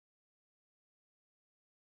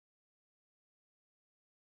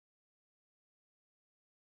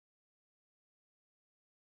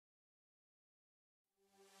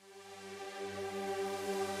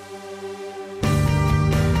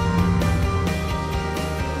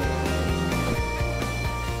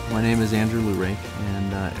My name is Andrew Lurake,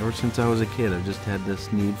 and ever since I was a kid, I've just had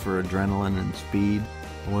this need for adrenaline and speed.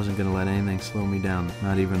 I wasn't going to let anything slow me down,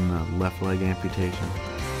 not even a left leg amputation.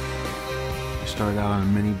 I started out on a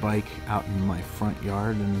mini bike out in my front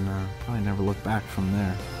yard and probably never looked back from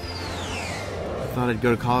there. I thought I'd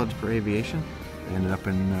go to college for aviation. I ended up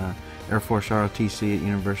in Air Force ROTC at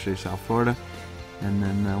University of South Florida, and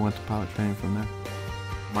then went to pilot training from there.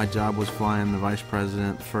 My job was flying the Vice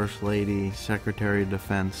President, First Lady, Secretary of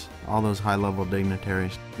Defense, all those high-level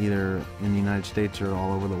dignitaries, either in the United States or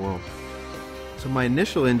all over the world. So my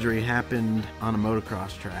initial injury happened on a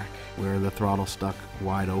motocross track where the throttle stuck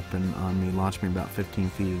wide open on me, launched me about 15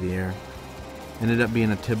 feet in the air. Ended up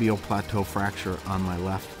being a tibial plateau fracture on my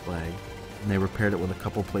left leg. And they repaired it with a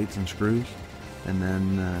couple plates and screws, and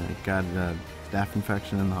then got a staph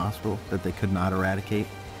infection in the hospital that they could not eradicate.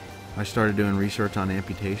 I started doing research on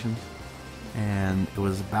amputations, and it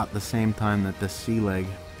was about the same time that the sea leg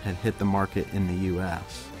had hit the market in the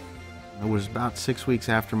U.S. It was about 6 weeks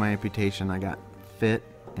after my amputation I got fit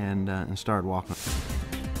and started walking.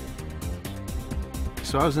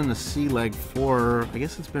 So I was in the sea leg for, I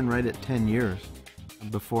guess it's been right at 10 years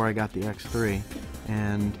before I got the X3,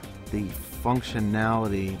 and the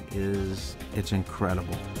functionality it's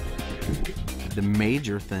incredible. The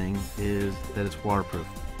major thing is that it's waterproof.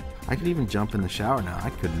 I could even jump in the shower now.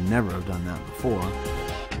 I could never have done that before.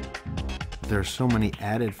 There's so many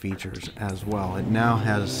added features as well. It now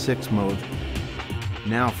has 6 modes.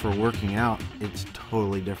 Now for working out, it's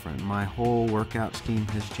totally different. My whole workout scheme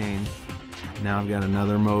has changed. Now I've got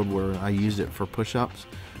another mode where I use it for push-ups.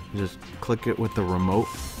 Just click it with the remote,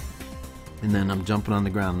 and then I'm jumping on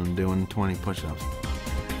the ground and doing 20 push-ups.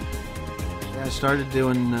 I started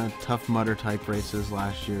doing Tough Mudder type races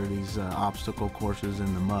last year, these obstacle courses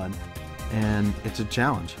in the mud, and it's a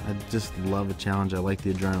challenge. I just love a challenge. I like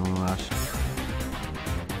the adrenaline rush.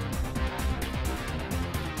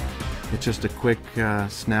 It's just a quick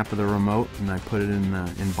snap of the remote, and I put it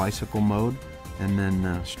in bicycle mode, and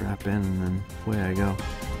then strap in, and then away I go.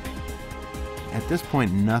 At this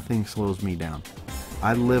point, nothing slows me down.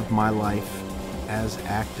 I live my life as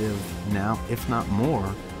active now, if not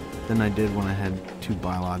more, than I did when I had 2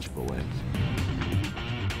 biological legs.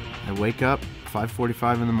 I wake up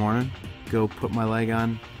 5:45 in the morning, go put my leg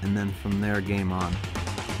on, and then from there, game on.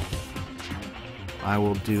 I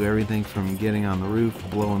will do everything from getting on the roof,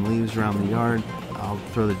 blowing leaves around the yard. I'll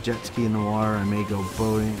throw the jet ski in the water. I may go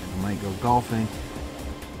boating. I might go golfing.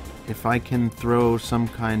 If I can throw some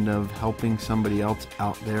kind of helping somebody else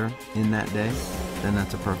out there in that day, then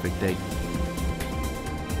that's a perfect day.